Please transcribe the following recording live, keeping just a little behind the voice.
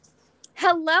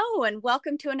Hello, and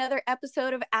welcome to another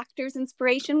episode of Actors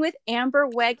Inspiration with Amber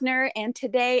Wegner. And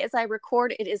today, as I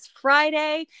record, it is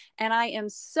Friday, and I am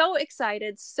so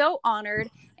excited, so honored,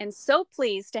 and so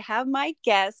pleased to have my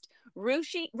guest,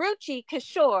 Ruchi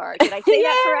Kishore. Did I say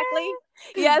that correctly?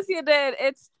 Yes, you did.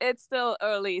 It's still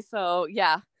early, so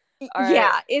yeah.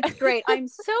 Yeah, it's great. I'm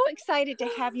so excited to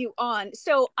have you on.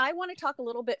 So I want to talk a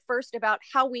little bit first about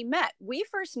how we met. We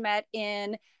first met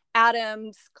in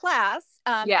Adam's class,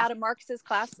 Adam Marcus's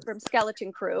class from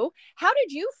Skeleton Crew. How did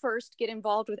you first get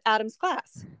involved with Adam's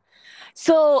class?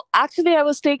 So actually, I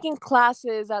was taking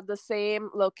classes at the same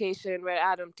location where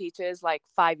Adam teaches like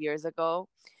 5 years ago.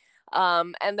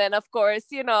 And then, of course,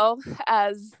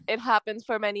 as it happens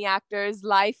for many actors,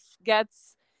 life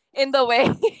gets in the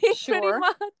way pretty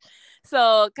much.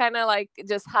 So kind of like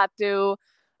just had to,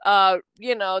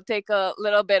 take a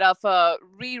little bit of a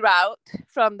reroute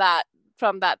from that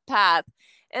path.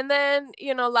 And then,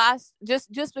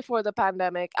 just before the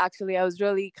pandemic, actually, I was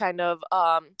really kind of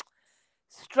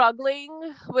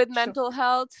struggling with mental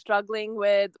health, struggling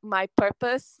with my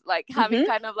purpose, like having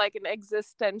kind of like an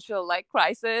existential like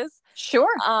crisis.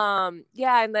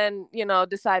 And then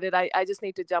decided I just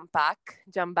need to jump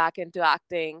back into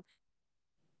acting.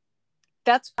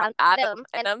 That's Adam,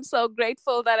 and I'm so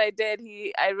grateful that I did.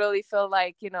 I really feel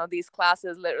like these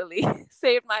classes literally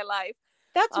saved my life.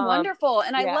 That's wonderful.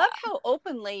 And I love how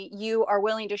openly you are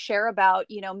willing to share about,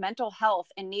 mental health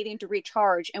and needing to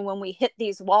recharge. And when we hit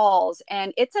these walls,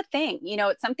 and it's a thing,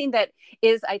 it's something that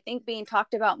is, I think, being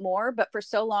talked about more, but for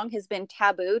so long has been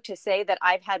taboo to say that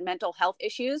I've had mental health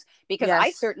issues, because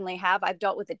I certainly have. I've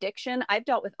dealt with addiction. I've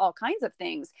dealt with all kinds of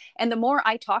things. And the more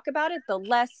I talk about it, the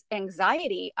less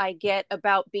anxiety I get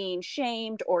about being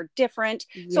shamed or different.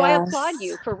 So I applaud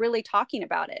you for really talking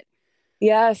about it.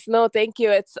 Yes, no, thank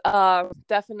you. It's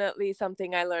definitely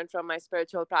something I learned from my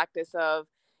spiritual practice of,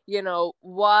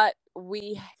 what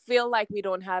we feel like we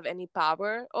don't have any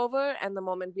power over. And the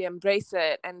moment we embrace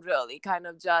it and really kind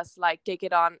of just like take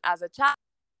it on as a challenge,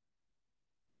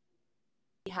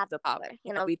 we have the power.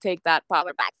 We take that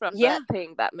power back from the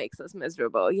thing that makes us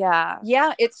miserable. Yeah,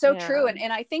 it's so true.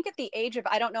 And I think at the age of,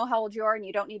 I don't know how old you are, and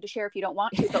you don't need to share if you don't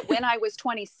want to, but when I was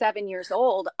 27 years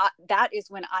old, that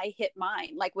is when I hit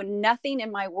mine. Like when nothing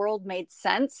in my world made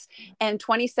sense. And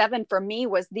 27 for me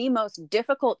was the most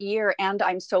difficult year, and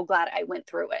I'm so glad I went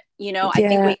through it. I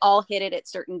think we all hit it at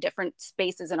certain different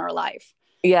spaces in our life.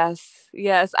 Yes.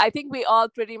 I think we all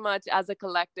pretty much as a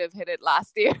collective hit it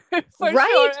last year. For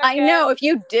sure. I know. If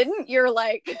you didn't, you're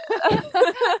like,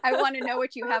 I want to know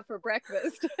what you have for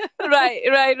breakfast. Right.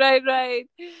 I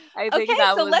think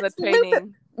that was the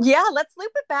training. Let's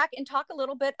loop it back and talk a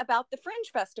little bit about the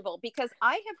Fringe Festival, because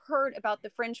I have heard about the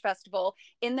Fringe Festival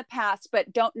in the past,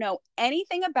 but don't know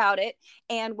anything about it.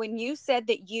 And when you said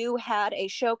that you had a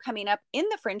show coming up in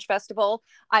the Fringe Festival,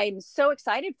 I'm so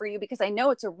excited for you, because I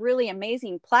know it's a really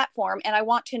amazing platform. And I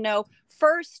want to know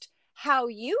first how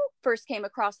you first came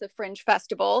across the Fringe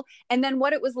Festival, and then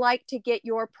what it was like to get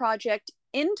your project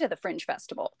into the Fringe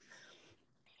Festival.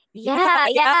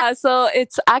 Yeah. So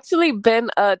it's actually been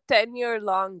a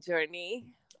 10-year-long journey.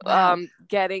 Wow.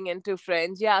 Getting into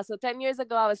Fringe. Yeah. So 10 years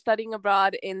ago, I was studying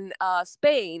abroad in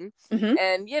Spain.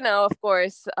 And, of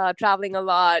course, traveling a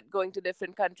lot, going to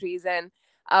different countries. And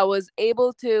I was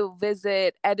able to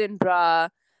visit Edinburgh,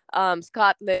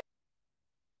 Scotland.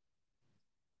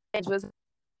 It was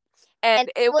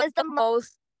the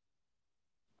most,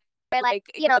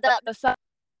 like, the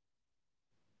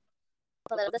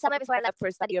summer before I left for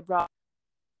study abroad,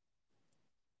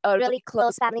 a really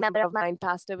close family member of mine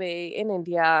passed away in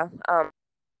India.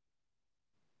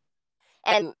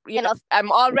 And,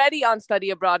 I'm already on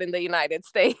study abroad in the United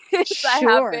States. I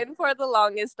have been for the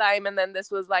longest time. And then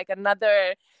this was like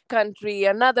another country,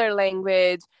 another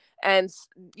language. And,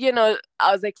 I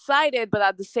was excited, but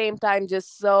at the same time,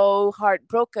 just so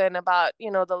heartbroken about,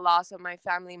 the loss of my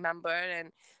family member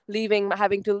and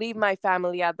having to leave my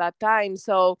family at that time.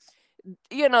 So,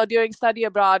 during study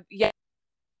abroad,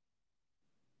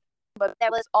 but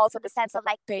there was also the sense of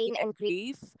like pain and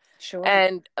grief,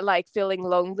 and like feeling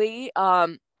lonely.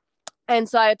 And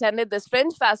so I attended this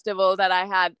Fringe Festival that I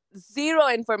had zero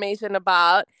information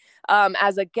about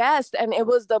as a guest, and it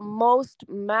was the most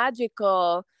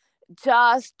magical,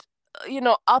 just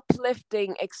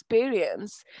uplifting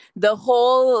experience. The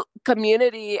whole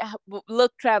community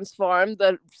looked transformed.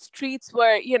 The streets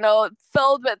were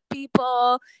filled with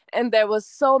people, and there was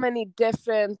so many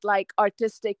different like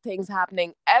artistic things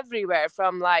happening everywhere,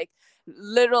 from like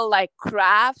little like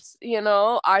crafts,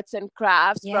 arts and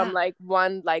crafts, from like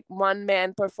one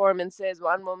man performances,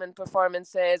 one woman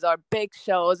performances, or big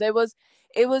shows.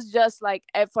 it was just like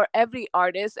for every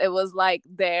artist, it was like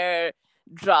their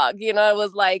drug, you know, it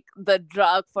was like the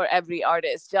drug for every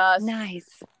artist, just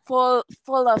nice, full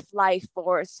of life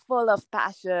force, full of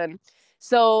passion.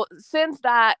 So since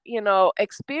that, you know,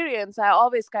 experience, I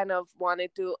always kind of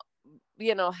wanted to,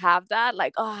 you know, have that,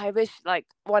 like, oh, I wish like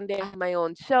one day I have my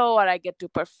own show, or I get to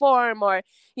perform, or,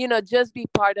 you know, just be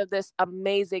part of this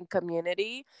amazing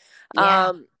community.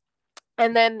 yeah.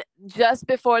 And then just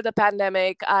before the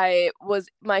pandemic,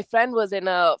 my friend was in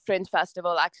a Fringe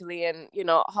festival, actually, in, you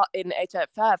know, in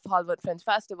HFF, Hollywood Fringe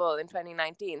Festival, in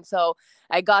 2019. So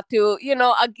I got to, you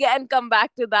know, again come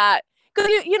back to that,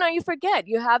 because you know, you forget,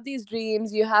 you have these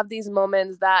dreams, you have these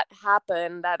moments that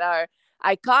happen that are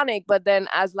iconic, but then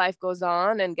as life goes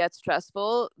on and gets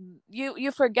stressful,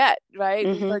 you forget, right?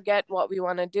 We forget what we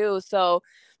want to do. So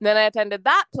then I attended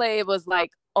that play. It was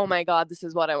like, oh my God, this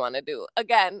is what I want to do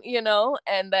again, you know?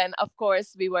 And then, of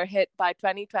course, we were hit by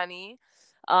 2020,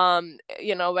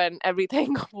 you know, when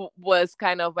everything was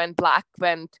kind of, when black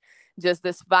went, just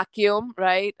this vacuum,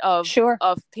 right? Of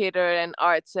theater and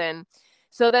arts. And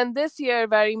so then this year,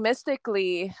 very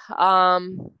mystically,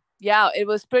 yeah, it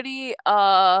was pretty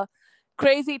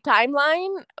crazy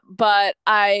timeline, but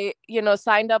I, you know,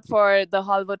 signed up for the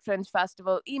Hollywood Fringe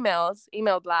Festival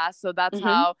email blast. So that's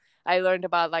how I learned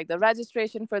about like the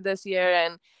registration for this year.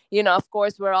 And, you know, of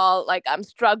course, we're all like, I'm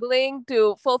struggling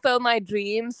to fulfill my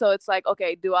dreams. So it's like,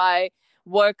 okay, do I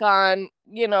work on,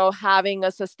 you know, having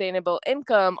a sustainable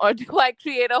income, or do I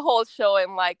create a whole show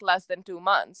in like less than 2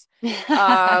 months?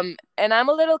 And I'm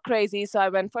a little crazy, so I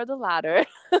went for the latter.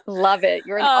 Love it.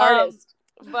 You're an artist.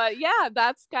 But yeah,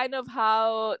 that's kind of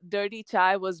how Dirty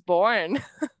Chai was born.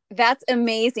 That's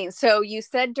amazing. So you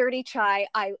said Dirty Chai.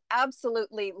 I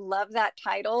absolutely love that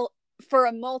title for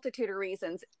a multitude of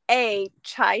reasons. A,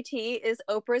 chai tea is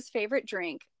Oprah's favorite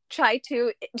drink. Chai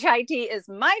tea is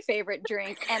my favorite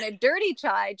drink, and a dirty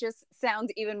chai just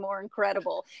sounds even more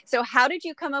incredible. So how did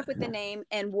you come up with the name,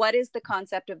 and what is the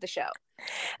concept of the show?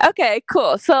 Okay,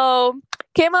 cool. So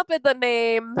came up with the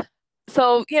name.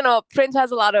 So, you know, Fringe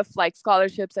has a lot of like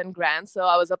scholarships and grants. So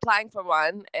I was applying for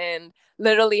one and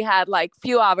literally had like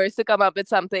few hours to come up with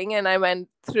something. And I went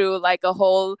through like a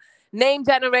whole name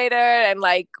generator and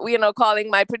like, you know, calling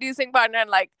my producing partner and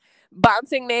like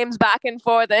bouncing names back and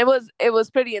forth. It was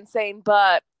pretty insane.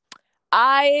 But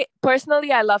I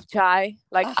love chai.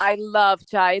 Like, I love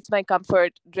chai. It's my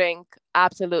comfort drink.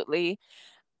 Absolutely.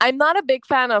 I'm not a big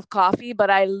fan of coffee, but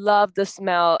I love the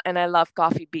smell and I love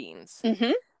coffee beans.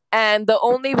 And the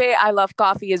only way I love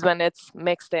coffee is when it's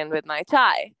mixed in with my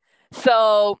chai.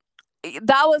 So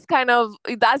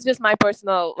that's just my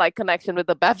personal like connection with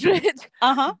the beverage.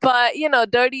 But, you know,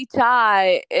 dirty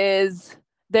chai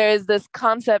there is this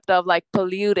concept of like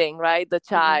polluting, right? The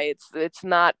chai, it's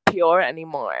not pure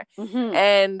anymore.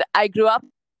 And I grew up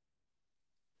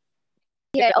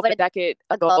here over a decade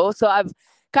ago. So I've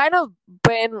kind of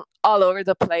been all over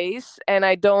the place, and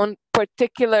I don't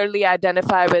particularly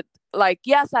identify with, like,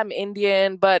 yes, I'm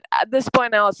Indian, but at this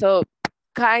point I also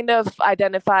kind of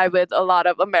identify with a lot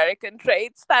of American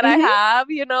traits that I have,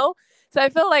 you know? So I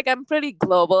feel like I'm pretty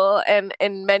global, and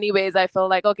in many ways I feel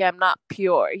like, okay, I'm not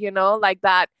pure, you know? Like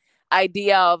that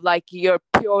idea of like you're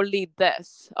purely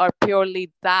this or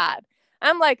purely that.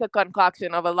 I'm like a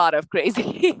concoction of a lot of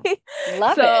crazy.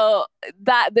 Love it.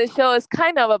 That the show is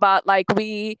kind of about like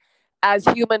we as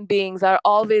human beings are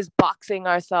always boxing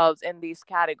ourselves in these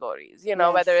categories, you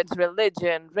know, whether it's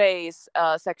religion, race,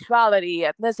 sexuality,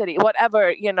 ethnicity,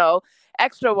 whatever, you know,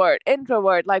 extrovert,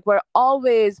 introvert, like we're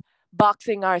always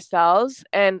boxing ourselves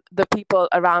and the people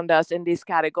around us in these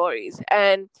categories.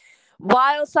 And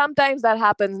while sometimes that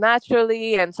happens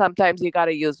naturally and sometimes you got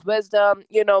to use wisdom,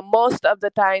 you know, most of the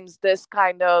times this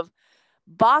kind of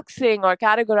boxing or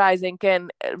categorizing can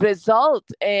result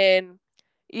in,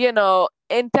 you know,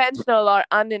 intentional or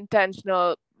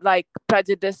unintentional like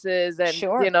prejudices and,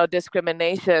 you know,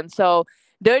 discrimination. So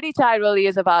Dirty Chai really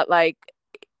is about like,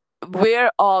 we're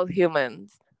all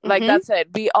humans. Like that's it.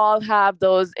 We all have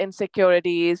those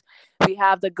insecurities. We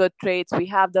have the good traits. We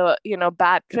have the, you know,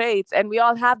 bad traits. And we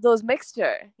all have those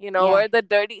mixture. You know, we're the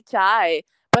dirty chai.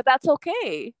 But that's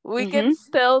okay. We can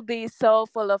still be so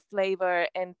full of flavor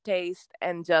and taste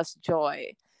and just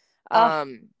joy.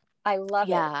 I love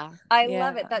it. I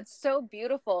love it. That's so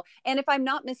beautiful. And if I'm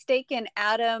not mistaken,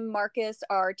 Adam Marcus,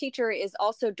 our teacher, is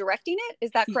also directing it.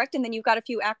 Is that correct? And then you've got a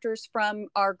few actors from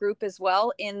our group as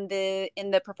well in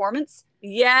the performance.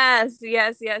 Yes.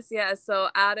 So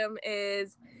Adam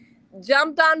is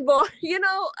jumped on board. You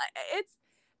know,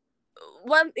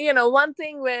 one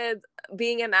thing with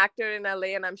being an actor in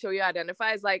LA, and I'm sure you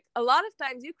identify, is like a lot of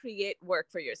times you create work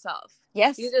for yourself.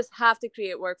 Yes. You just have to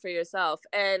create work for yourself.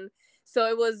 And so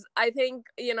it was, I think,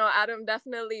 Adam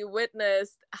definitely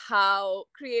witnessed how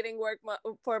creating work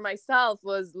for myself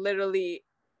was literally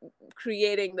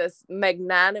creating this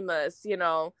magnanimous,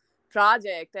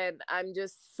 project. And I'm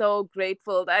just so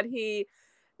grateful that he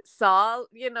saw,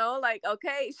 like,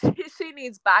 okay, she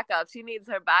needs backup. She needs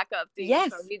her backup team.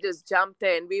 Yes. So he just jumped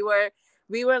in. We were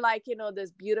like,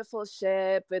 this beautiful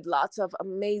ship with lots of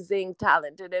amazing,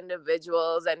 talented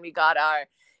individuals. And we got our,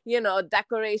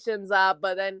 decorations up.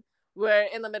 But then we're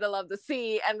in the middle of the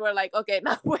sea and we're like, okay,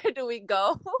 now where do we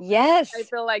go? Yes. I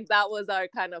feel like that was our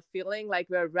kind of feeling, like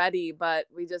we're ready, but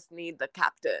we just need the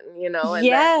captain, and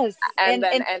yes. then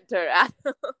enter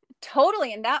Adam.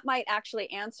 Totally. And that might actually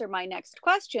answer my next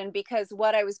question, because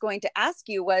what I was going to ask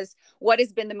you was, what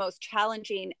has been the most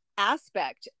challenging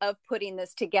aspect of putting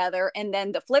this together? And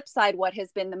then the flip side, what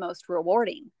has been the most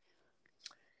rewarding?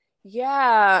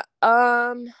 Yeah.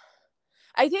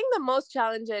 I think the most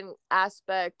challenging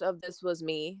aspect of this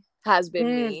has been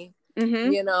me.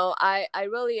 Mm-hmm. I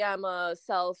really am a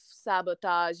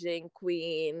self-sabotaging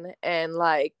queen, and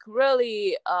like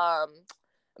really I'm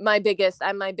my biggest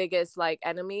like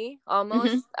enemy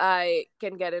almost. Mm-hmm. I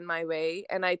can get in my way.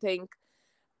 And I think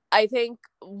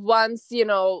once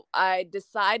I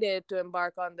decided to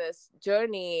embark on this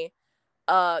journey,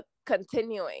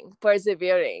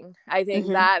 persevering, I think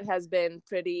mm-hmm. that has been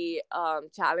pretty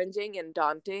challenging and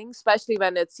daunting, especially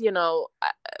when it's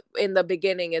in the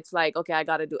beginning. It's like, okay, I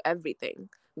got to do everything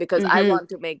because mm-hmm. I want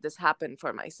to make this happen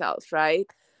for myself, right?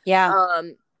 Yeah.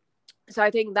 So I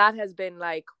think that has been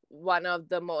like one of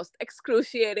the most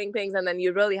excruciating things. And then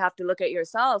you really have to look at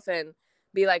yourself and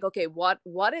be like, okay, what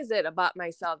is it about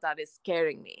myself that is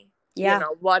scaring me? Yeah.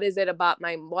 What is it about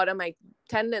what are my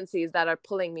tendencies that are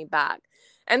pulling me back?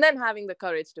 And then having the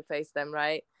courage to face them,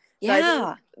 right? Yeah. So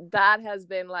I think that has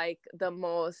been like the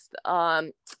most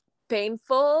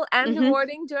painful and mm-hmm.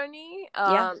 rewarding journey,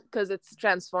 because it's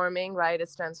transforming, right?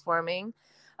 It's transforming.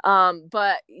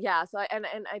 But yeah, so and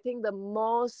I think the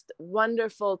most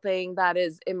wonderful thing that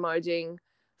is emerging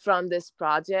from this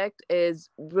project is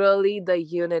really the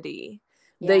unity.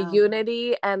 The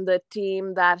unity and the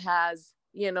team that has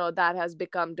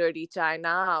become Dirty Chai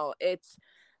now. It's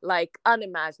like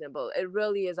unimaginable. It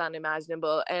really is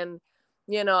unimaginable. And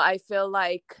I feel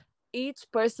like each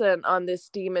person on this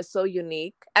team is so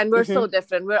unique, and we're mm-hmm. so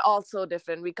different. We're all so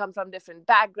different. We come from different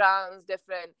backgrounds,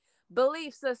 different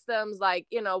belief systems. Like,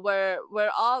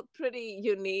 we're all pretty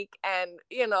unique and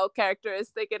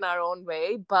characteristic in our own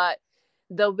way. But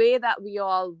the way that we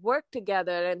all work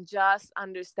together and just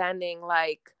understanding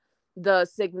like the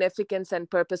significance and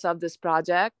purpose of this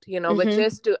project, mm-hmm. which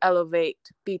is to elevate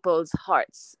people's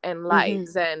hearts and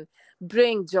lives mm-hmm. and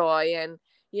bring joy and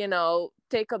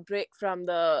take a break from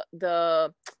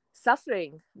the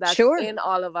suffering that's in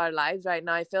all of our lives right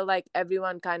now. I feel like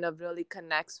everyone kind of really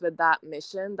connects with that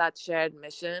mission, that shared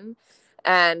mission.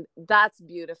 And that's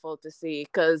beautiful to see,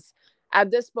 because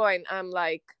at this point I'm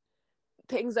like,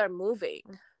 things are moving,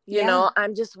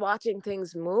 I'm just watching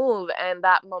things move, and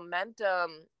that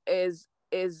momentum is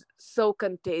so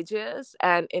contagious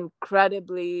and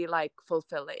incredibly like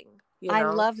fulfilling. I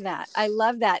love that.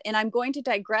 And I'm going to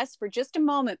digress for just a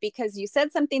moment, because you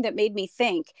said something that made me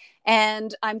think,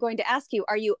 and I'm going to ask you,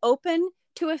 are you open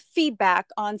to a feedback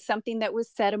on something that was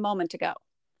said a moment ago?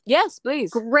 Yes,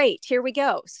 please. Great. Here we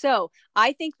go. So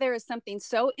I think there is something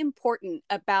so important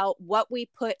about what we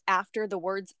put after the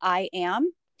words I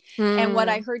am. And what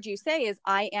I heard you say is,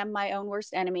 I am my own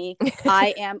worst enemy.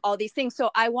 I am all these things.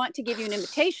 So I want to give you an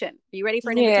invitation. Are you ready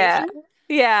for an invitation?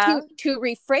 Yeah. To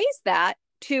rephrase that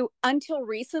to, until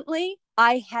recently,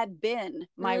 I had been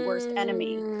my worst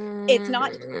enemy. It's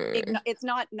not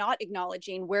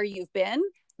acknowledging where you've been,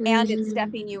 and it's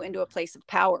stepping you into a place of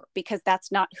power, because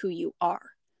that's not who you are.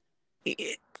 That's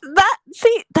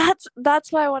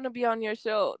why I want to be on your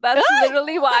show. That's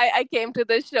literally why I came to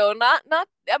this show. Not I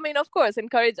mean, of course,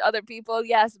 encourage other people,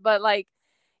 yes, but like,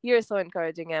 you're so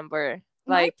encouraging, Amber.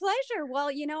 Like, my pleasure. Well,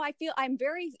 I feel I'm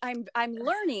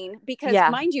learning, because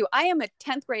mind you, I am a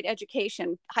 10th grade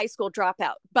education high school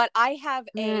dropout, but I have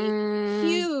a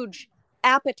huge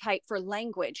appetite for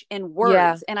language and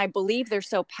words, and I believe they're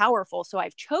so powerful. So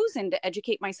I've chosen to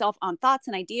educate myself on thoughts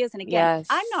and ideas. And again,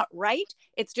 I'm not right.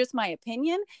 It's just my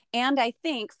opinion. And I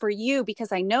think for you,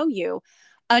 because I know you,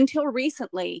 until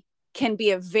recently, can be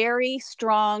a very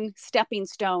strong stepping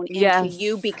stone into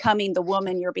you becoming the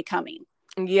woman you're becoming.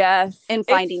 Yes. And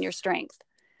finding your strength.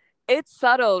 it's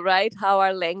subtle, right? How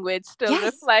our language still yes.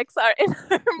 reflects our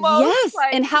innermost. Yes,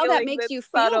 like, and how that makes it's you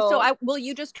subtle. feel. So will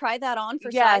you just try that on for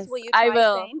Yes, size? Will you try I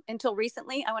will. saying until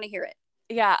recently? I want to hear it.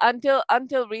 Yeah, until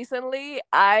recently,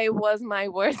 I was my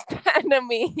worst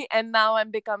enemy, and now I'm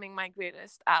becoming my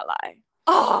greatest ally.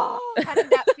 Oh, how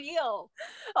did that feel?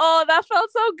 Oh, that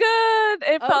felt so good.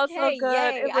 It felt so good.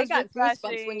 Yay. It I was got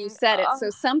goosebumps when you said it.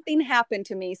 So something happened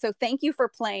to me. So thank you for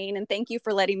playing, and thank you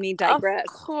for letting me digress.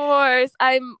 Of course.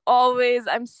 I'm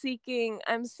seeking.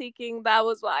 That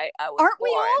was why I was Aren't born.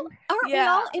 we all? Aren't we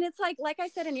all? And it's like I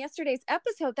said in yesterday's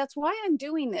episode, that's why I'm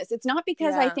doing this. It's not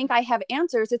because I think I have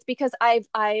answers. It's because I've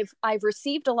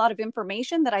received a lot of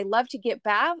information that I love to give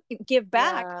back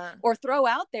or throw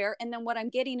out there. And then what I'm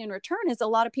getting in return is a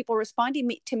lot of people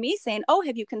responding to me saying, oh,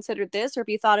 have you considered this? Or have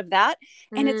you thought of that?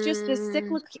 And it's just this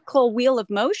cyclical wheel of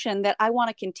motion that I want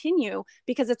to continue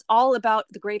because it's all about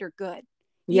the greater good.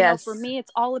 You know, for me,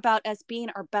 it's all about us being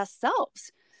our best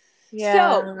selves. Yeah.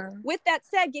 So with that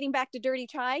said, getting back to Dirty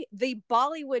Chai, the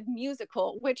Bollywood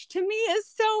musical, which to me is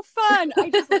so fun. I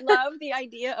just love the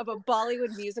idea of a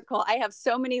Bollywood musical. I have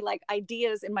so many like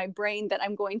ideas in my brain that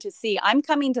I'm going to see. I'm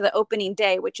coming to the opening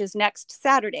day, which is next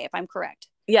Saturday, if I'm correct.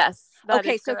 Yes.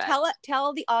 Okay, so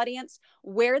tell the audience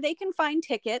where they can find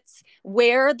tickets,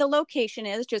 where the location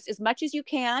is, just as much as you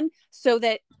can, so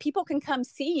that people can come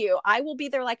see you. I will be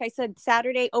there, like I said,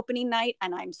 Saturday opening night,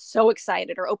 and I'm so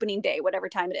excited, or opening day, whatever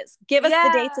time it is. Give us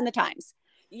the dates and the times.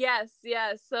 Yes.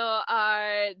 So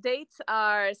our dates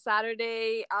are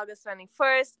Saturday, August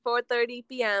 21st, 4:30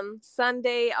 p.m.,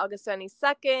 Sunday, August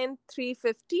 22nd,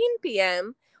 3:15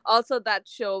 p.m. Also, that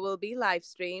show will be live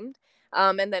streamed.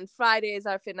 And then Friday is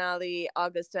our finale,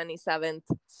 August 27th,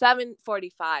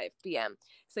 7:45 p.m.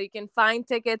 So you can find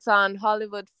tickets on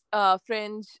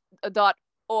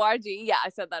hollywoodfringe.org. Yeah, I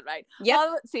said that right.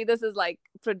 Yeah. See, this is like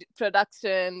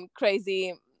production,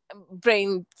 crazy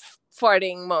brain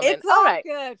farting moment. It's all right.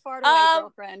 Good. Fart away,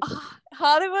 girlfriend.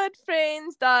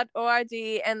 hollywoodfringe.org.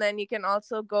 And then you can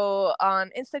also go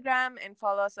on Instagram and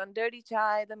follow us on Dirty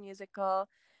Chai, the musical.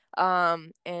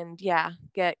 And yeah,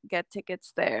 get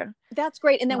tickets there. That's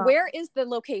great. And then where is the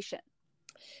location?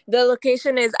 The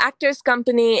location is Actors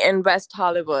Company in West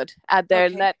Hollywood at their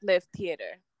Let Live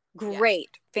Theater.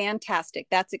 Great. Fantastic.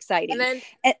 That's exciting. And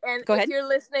go ahead. If you're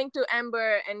listening to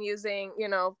Ember and using,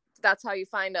 that's how you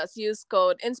find us. Use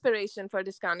code INSPIRATION for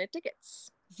discounted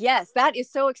tickets. Yes, that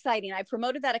is so exciting. I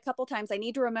promoted that a couple times. I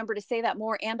need to remember to say that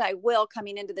more, and I will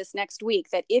coming into this next week,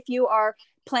 that if you are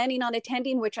planning on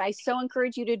attending, which I so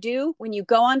encourage you to do, when you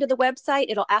go onto the website,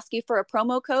 it'll ask you for a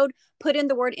promo code, put in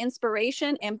the word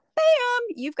inspiration, and bam,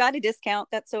 you've got a discount.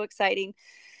 That's so exciting.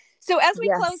 So as we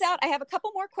close out, I have a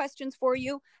couple more questions for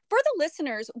you. For the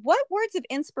listeners, what words of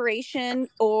inspiration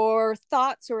or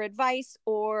thoughts or advice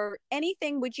or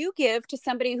anything would you give to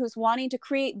somebody who's wanting to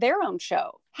create their own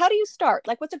show? How do you start?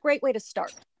 Like, what's a great way to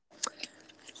start?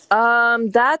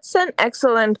 That's an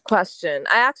excellent question.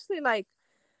 I actually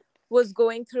was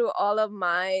going through all of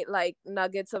my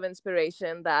nuggets of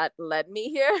inspiration that led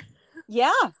me here.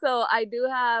 Yeah. So I do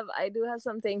have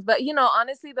some things, but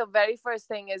honestly, the very first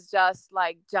thing is just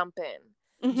jump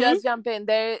in. Mm-hmm. Just jump in.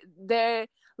 There.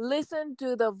 Listen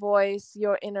to the voice,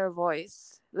 your inner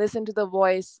voice. Listen to the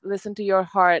voice. Listen to your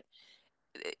heart.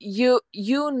 You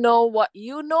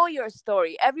know your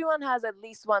story. Everyone has at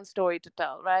least one story to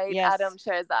tell, right? Yes. Adam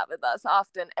shares that with us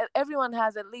often. Everyone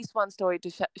has at least one story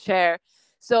to share.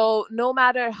 So no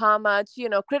matter how much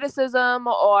criticism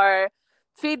or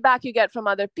feedback you get from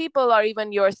other people, or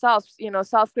even yourself,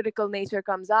 self-critical nature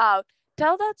comes out,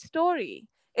 tell that story.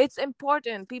 It's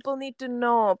important. People need to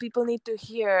know. People need to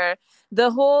hear.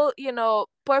 The whole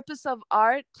purpose of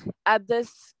art at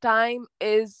this time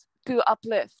is to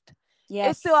uplift.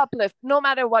 Yes. It's to uplift, no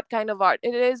matter what kind of art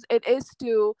it is. It is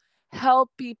to help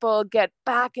people get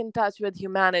back in touch with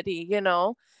humanity,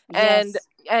 Yes.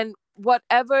 And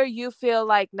whatever you feel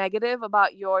negative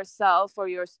about yourself or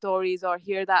your stories, or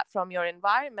hear that from your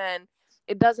environment,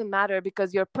 it doesn't matter,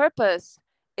 because your purpose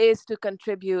is to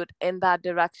contribute in that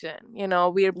direction.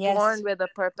 We're born with a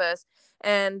purpose.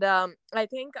 And I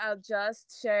think I'll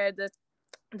just share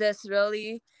this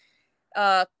really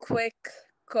quick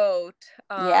quote.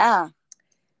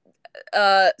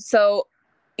 So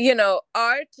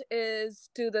art is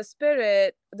to the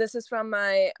spirit. This is from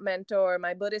my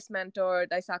Buddhist mentor,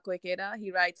 Daisaku Ikeda.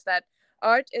 He writes that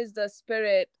art is the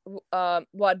spirit, art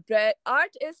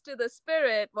is to the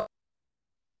spirit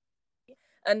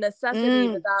a necessity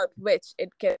without which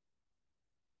it can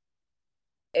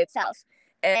itself.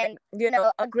 And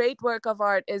a great work of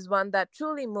art is one that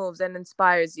truly moves and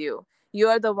inspires you.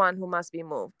 You're the one who must be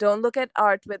moved. Don't look at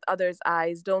art with others'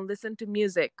 eyes. Don't listen to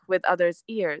music with others'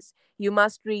 ears. You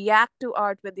must react to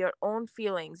art with your own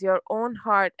feelings, your own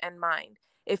heart and mind.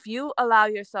 If you allow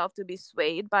yourself to be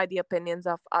swayed by the opinions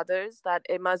of others, that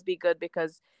it must be good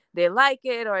because they like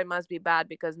it, or it must be bad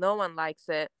because no one likes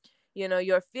it,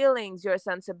 your feelings, your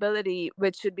sensibility,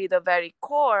 which should be the very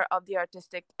core of the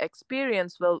artistic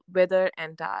experience, will wither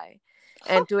and die.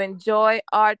 And to enjoy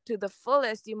art to the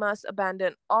fullest, you must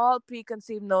abandon all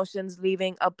preconceived notions,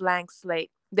 leaving a blank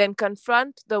slate. Then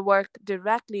confront the work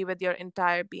directly with your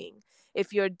entire being.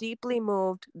 If you're deeply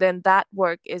moved, then that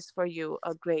work is for you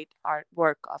a great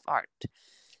work of art.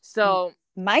 So,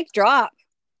 mic drop.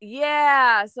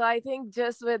 Yeah. So I think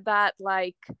just with that,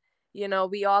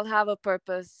 we all have a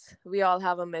purpose, we all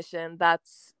have a mission.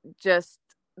 That's just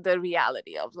the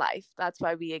reality of life. That's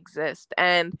why we exist.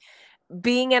 And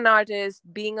being an artist,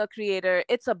 being a creator,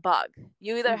 it's a bug.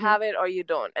 You either have it or you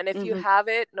don't. And if you have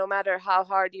it, no matter how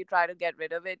hard you try to get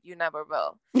rid of it, you never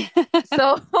will.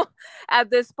 So at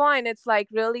this point, it's like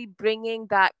really bringing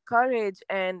that courage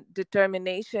and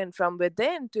determination from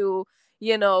within to,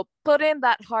 put in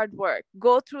that hard work,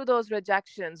 go through those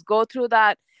rejections, go through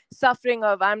that suffering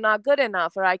of I'm not good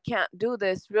enough or I can't do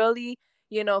this, really,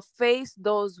 face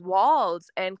those walls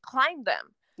and climb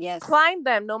them. Yes. Climb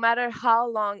them no matter how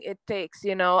long it takes.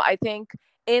 I think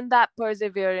in that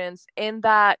perseverance, in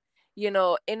that,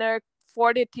 inner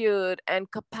fortitude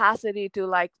and capacity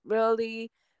to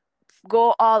really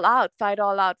go all out, fight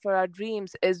all out for our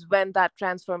dreams is when that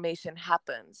transformation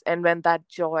happens and when that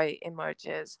joy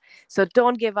emerges. So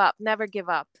don't give up. Never give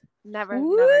up. Never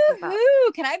give up.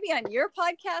 Can I be on your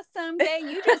podcast someday?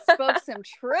 You just spoke some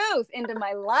truth into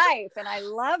my life and I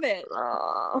love it.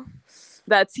 Oh,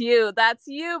 that's you,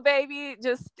 baby.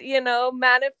 Just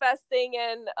manifesting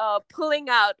and pulling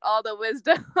out all the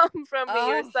wisdom from me.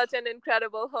 You're such an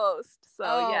incredible host.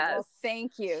 So yes. Well,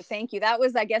 thank you. That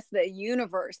was, I guess, the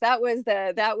universe. That was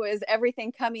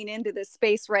everything coming into this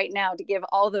space right now to give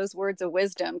all those words of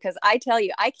wisdom, because I tell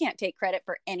you, I can't take credit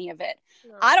for any of it.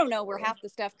 I don't know where half the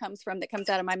stuff comes from that comes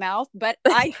out of my mouth, but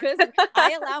I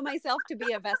allow myself to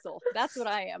be a vessel. That's what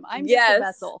I am. I'm just a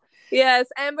vessel. Yes.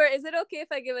 Amber, is it okay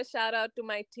if I give a shout out to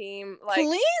my team?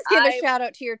 Please give a shout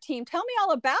out to your team. Tell me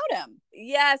all about them.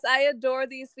 Yes, I adore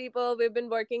these people. We've been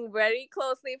working very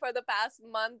closely for the past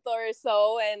month or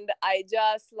so, and I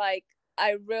just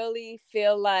I really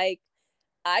feel like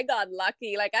I got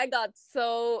lucky.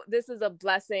 This is a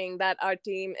blessing that our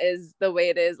team is the way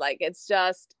it is. It's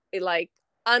just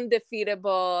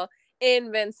undefeatable,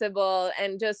 invincible,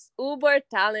 and just uber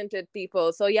talented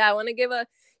people. So yeah, I want to give a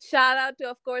shout out to,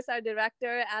 of course, our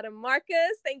director, Adam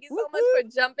Marcus. Thank you so much for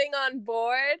jumping on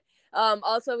board.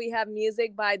 Also, we have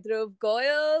music by Dhruv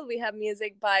Goyal. We have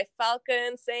music by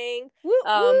Falcon Singh.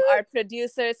 Our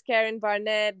producers, Karen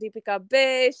Barnett, Deepika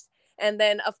Bish. And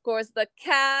then, of course, the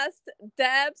cast,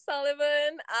 Deb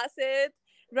Sullivan, Asit,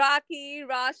 Rocky,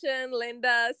 Roshan,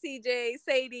 Linda, CJ,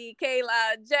 Sadie,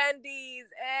 Kayla, Jandies,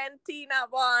 and Tina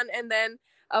Vaughn. And then,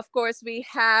 of course, we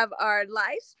have our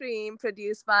live stream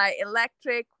produced by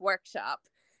Electric Workshop.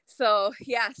 So,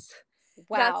 yes.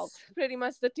 Wow. That's pretty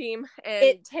much the team. And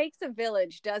it takes a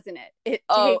village, doesn't it? It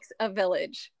takes a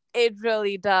village. It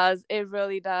really does. It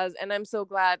really does. And I'm so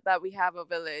glad that we have a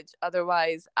village.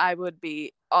 Otherwise, I would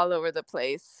be all over the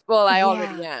place. Well, I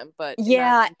already am, but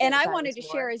yeah. And I wanted to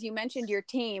share, as you mentioned, your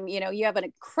team, you have an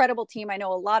incredible team. I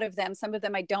know a lot of them. Some of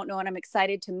them I don't know, and I'm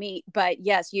excited to meet. But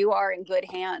yes, you are in good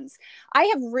hands. I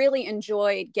have really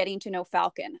enjoyed getting to know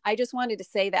Falcon. I just wanted to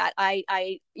say that.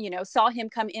 I saw him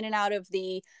come in and out of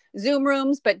the Zoom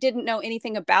rooms, but didn't know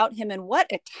anything about him. And what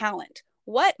a talent.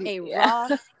 What a raw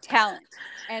talent.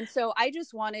 And so I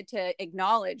just wanted to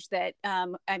acknowledge that,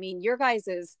 your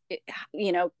guys'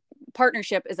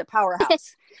 partnership is a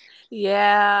powerhouse.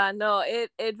 Yeah, no,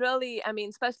 it really,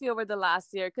 especially over the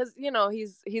last year, because,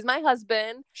 he's my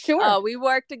husband. Sure. We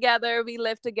work together, we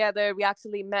live together, we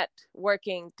actually met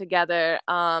working together.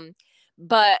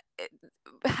 But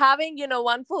having,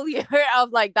 one full year of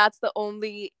that's the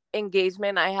only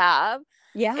engagement I have.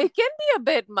 Yeah, it can be a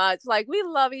bit much. We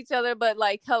love each other, but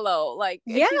hello, it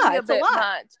can be a bit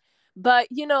much. But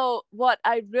what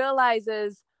I realize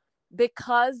is,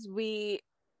 because we're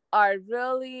kind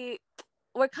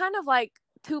of like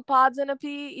two pods in a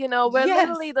pea. We're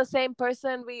literally the same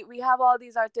person. We have all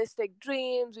these artistic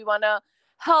dreams. We want to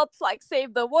help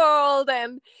save the world,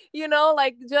 and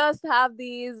just have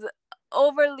these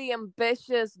overly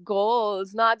ambitious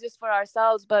goals, not just for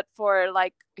ourselves but for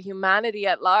humanity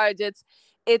at large. It's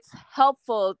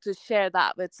helpful to share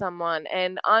that with someone.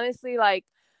 And honestly,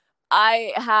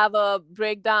 I have a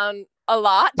breakdown a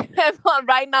lot.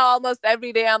 Right now, almost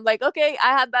every day, I'm like, okay,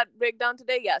 I had that breakdown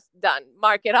today. Yes, done.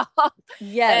 Mark it off.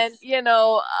 Yes. And,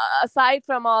 aside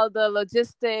from all the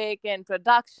logistic and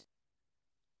production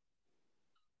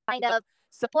kind of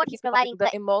support he's providing, the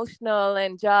emotional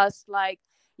and just like,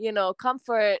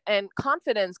 comfort and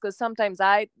confidence, because sometimes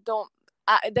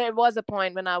there was a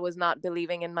point when I was not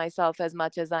believing in myself as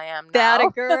much as I am now. That a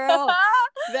girl.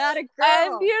 That a girl.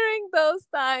 And during those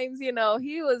times,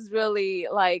 he was really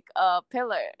like a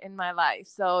pillar in my life.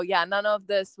 So yeah, none of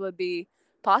this would be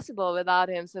possible without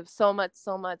him. So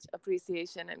much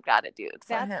appreciation and gratitude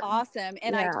for him. That's awesome.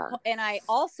 And I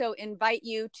also invite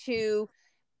you to,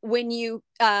 when you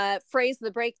phrase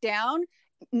the breakdown,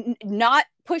 not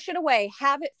push it away,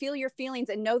 have it, feel your feelings,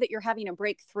 and know that you're having a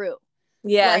breakthrough.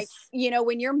 Yes. Like,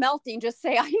 when you're melting, just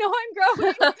say, I know I'm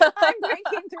growing. I'm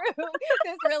breaking through.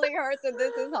 This really hurts and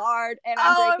this is hard. And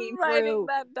I'm breaking through. I'm writing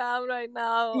that down right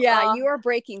now. Yeah, you are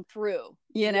breaking through.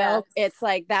 Yes. It's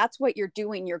like, that's what you're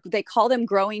doing. They call them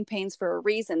growing pains for a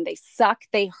reason. They suck,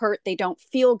 they hurt, they don't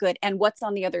feel good. And what's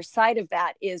on the other side of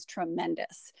that is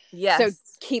tremendous. Yes. So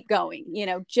keep going,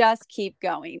 just keep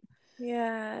going.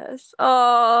 Yes.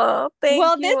 Oh, thank you.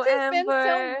 Well, this has Amber.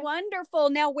 been so wonderful.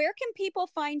 Now, where can people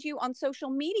find you on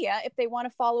social media if they want to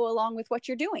follow along with what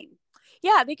you're doing?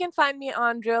 Yeah, they can find me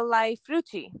on Real Life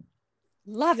Ruchi.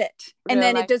 Love it. And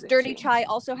then does Dirty Chai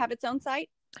also have its own site?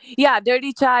 Yeah,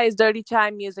 Dirty Chai is Dirty Chai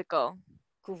Musical.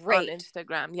 Great. On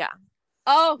Instagram, yeah.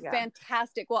 Oh, yeah.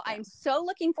 Fantastic. Well, I'm so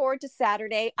looking forward to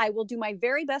Saturday. I will do my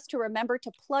very best to remember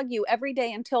to plug you every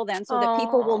day until then, so that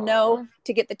people will know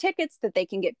to get the tickets, that they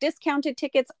can get discounted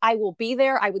tickets. I will be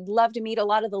there. I would love to meet a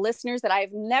lot of the listeners that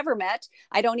I've never met.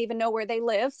 I don't even know where they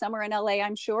live. Some are in LA,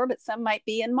 I'm sure, but some might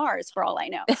be in Mars for all I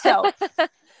know. So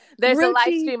there's a live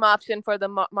stream option for the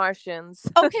Martians.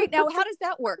 Okay. Now, how does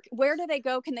that work? Where do they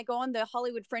go? Can they go on the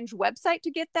Hollywood Fringe website to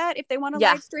get that if they want to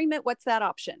live stream it? What's that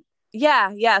option?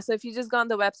 Yeah. So if you just go on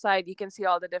the website, you can see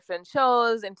all the different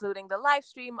shows, including the live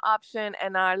stream option.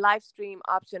 And our live stream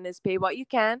option is pay what you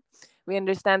can. We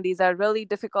understand these are really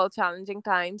difficult, challenging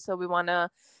times. So we want to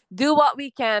do what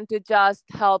we can to just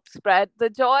help spread the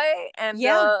joy and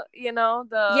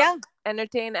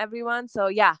entertain everyone. So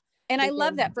yeah. And I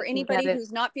love that for anybody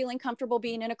who's not feeling comfortable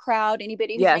being in a crowd,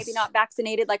 anybody who's maybe not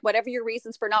vaccinated, like whatever your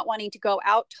reasons for not wanting to go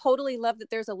out, totally love that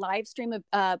there's a live stream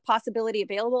of possibility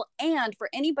available. And for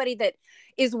anybody that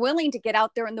is willing to get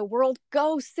out there in the world,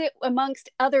 go sit amongst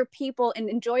other people and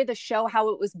enjoy the show, how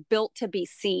it was built to be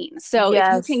seen. So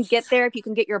if you can get there, if you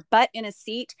can get your butt in a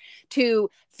seat to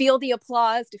feel the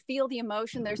applause, to feel the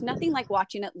emotion, there's nothing like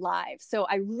watching it live. So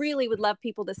I really would love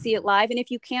people to see it live. And if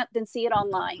you can't, then see it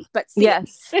online. But see it.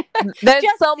 There's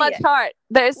so much heart.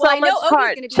 There's so much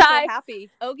heart. Going to be so happy.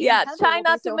 Try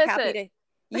not to miss it.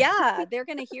 Yeah, they're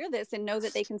going to hear this and know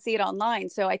that they can see it online.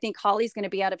 So I think Holly's going to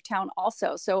be out of town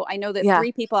also. So I know that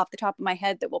 3 people off the top of my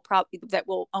head that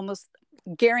will almost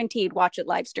guaranteed watch it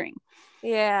live stream.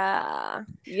 Yeah.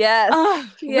 Yes.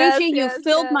 Ruchi, you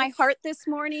filled my heart this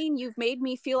morning. You've made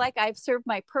me feel like I've served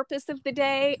my purpose of the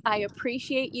day. I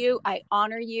appreciate you. I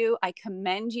honor you. I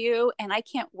commend you. And I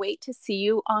can't wait to see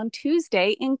you on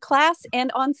Tuesday in class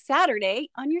and on Saturday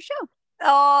on your show.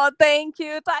 Oh, thank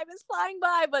you. Time is flying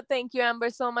by, but thank you,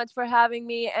 Amber, so much for having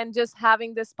me and just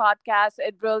having this podcast.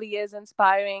 It really is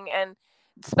inspiring. And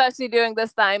especially during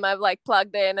this time, I've like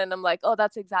plugged in and I'm like, oh,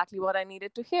 that's exactly what I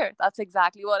needed to hear. That's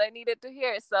exactly what I needed to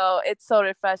hear. So it's so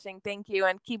refreshing. Thank you.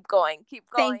 And keep going. Keep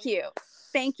going. Thank you.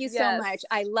 Thank you so much.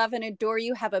 I love and adore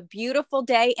you. Have a beautiful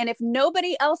day. And if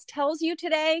nobody else tells you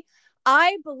today,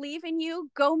 I believe in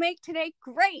you. Go make today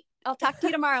great. I'll talk to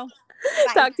you tomorrow.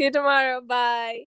 Talk to you tomorrow. Bye.